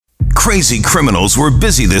Crazy criminals were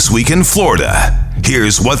busy this week in Florida.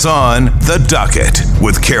 Here's what's on The Docket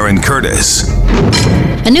with Karen Curtis.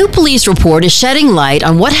 A new police report is shedding light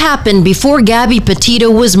on what happened before Gabby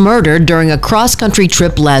Petito was murdered during a cross-country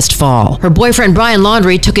trip last fall. Her boyfriend Brian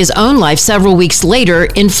Laundrie took his own life several weeks later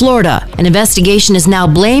in Florida. An investigation is now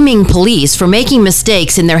blaming police for making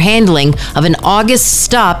mistakes in their handling of an August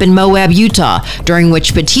stop in Moab, Utah, during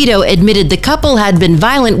which Petito admitted the couple had been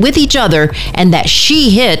violent with each other and that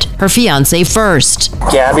she hit her fiancé first.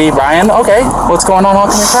 Gabby, Brian, okay, what's going on? How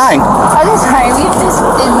come you're crying? I'm just sorry, we've just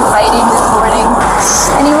been fighting this morning.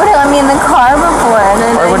 And he wouldn't let me in the car before. And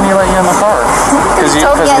then why wouldn't he let you in the car? Because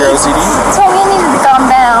you're OCD? Told me I needed to calm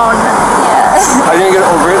down. Yeah. I didn't get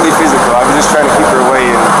overtly physical. I was just trying to keep her away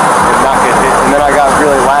and not get hit. And then I got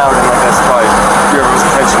really loud and that's probably whoever's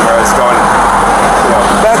attention where I was going,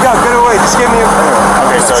 back up, get away, just give me a...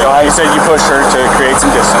 Okay, so you said you pushed her to create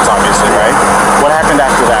some distance, obviously, right? What happened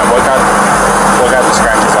after that? What got the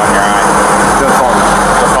scratches on your eye? The phone.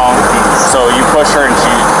 The phone? So you pushed her and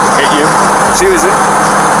she hit you? It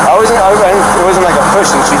wasn't like a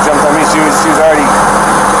push and she jumped on me. She was already,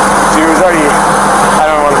 she was already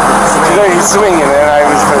swinging and I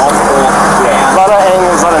was a lot of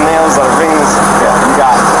angles, a lot of nails, a lot of rings. Yeah, you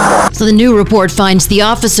got it. So the new report finds the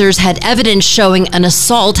officers had evidence showing an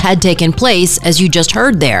assault had taken place, as you just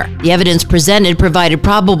heard there. The evidence presented provided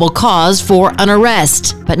probable cause for an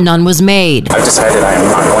arrest, but none was made. I've decided I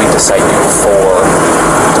am not going to cite you for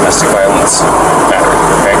domestic violence matter,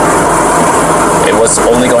 okay? It was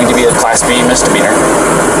only going to be a Class B misdemeanor.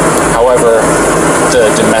 However, the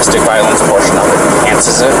domestic violence portion of it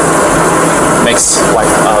enhances it. Makes life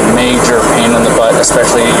a major pain in the butt,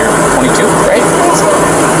 especially at you're 22, right?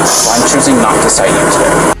 So I'm choosing not to cite you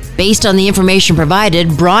today. Based on the information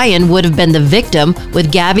provided, Brian would have been the victim,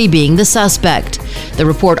 with Gabby being the suspect. The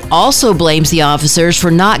report also blames the officers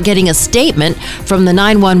for not getting a statement from the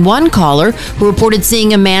 911 caller who reported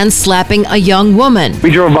seeing a man slapping a young woman.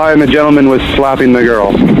 We drove by and the gentleman was slapping the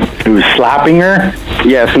girl. He was slapping her?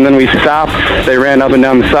 Yes, and then we stopped. They ran up and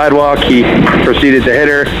down the sidewalk. He proceeded to hit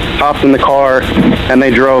her, hopped in the car, and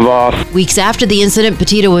they drove off. Weeks after the incident,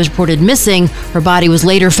 Petito was reported missing. Her body was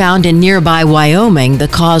later found in nearby Wyoming. The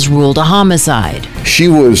cause ruled a homicide. She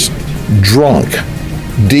was drunk.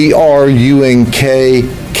 D-R-U-N-K,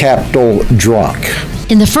 capital drunk.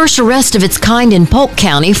 In the first arrest of its kind in Polk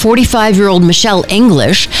County, 45-year-old Michelle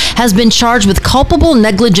English has been charged with culpable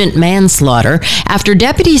negligent manslaughter after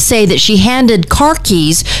deputies say that she handed car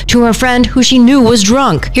keys to her friend who she knew was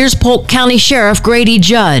drunk. Here's Polk County Sheriff Grady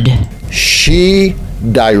Judd. She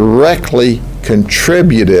directly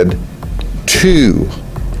contributed to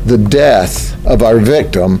the death of our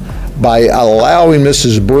victim by allowing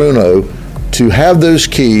Mrs. Bruno to have those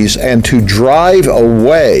keys and to drive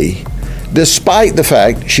away despite the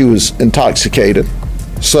fact she was intoxicated.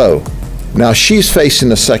 So, now she's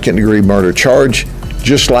facing a second-degree murder charge,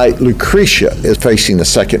 just like Lucretia is facing a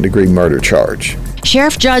second-degree murder charge.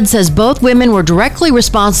 Sheriff Judd says both women were directly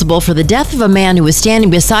responsible for the death of a man who was standing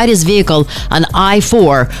beside his vehicle on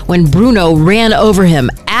I-4 when Bruno ran over him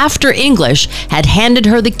after English had handed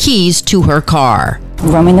her the keys to her car.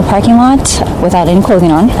 Roaming the parking lot without any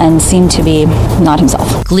clothing on and seemed to be not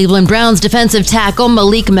himself. Cleveland Browns defensive tackle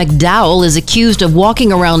Malik McDowell is accused of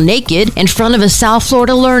walking around naked in front of a South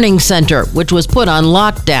Florida learning center, which was put on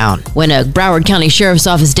lockdown. When a Broward County Sheriff's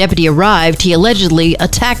Office deputy arrived, he allegedly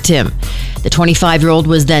attacked him. The 25-year-old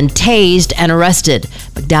was then tased and arrested.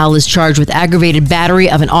 McDowell is charged with aggravated battery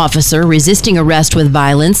of an officer, resisting arrest with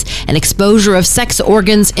violence, and exposure of sex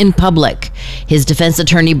organs in public. His defense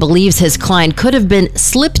attorney believes his client could have been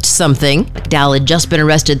slipped something. McDowell had just been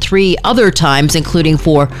arrested 3 other times, including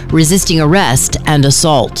for resisting arrest and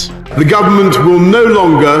assault. The government will no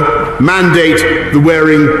longer mandate the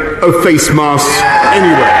wearing of face masks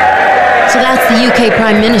anywhere. So that's the UK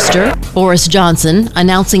Prime Minister, Boris Johnson,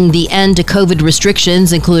 announcing the end to COVID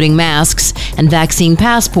restrictions, including masks and vaccine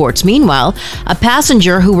passports. Meanwhile, a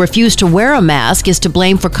passenger who refused to wear a mask is to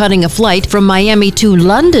blame for cutting a flight from Miami to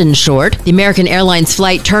London short. The American Airlines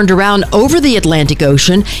flight turned around over the Atlantic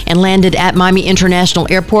Ocean and landed at Miami International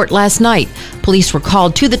Airport last night. Police were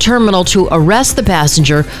called to the terminal to arrest the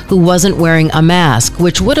passenger who wasn't wearing a mask,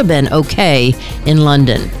 which would have been okay in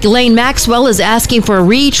London. Ghislaine Maxwell is asking for a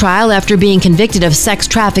retrial after being convicted of sex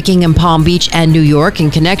trafficking in Palm Beach and New York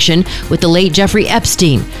in connection with the late Jeffrey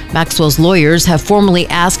Epstein. Maxwell's lawyers have formally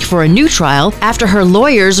asked for a new trial after her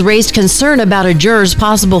lawyers raised concern about a juror's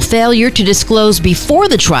possible failure to disclose before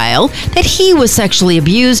the trial that he was sexually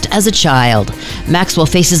abused as a child. Maxwell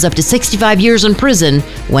faces up to 65 years in prison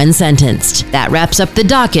when sentenced. That wraps up the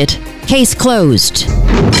docket. Case closed.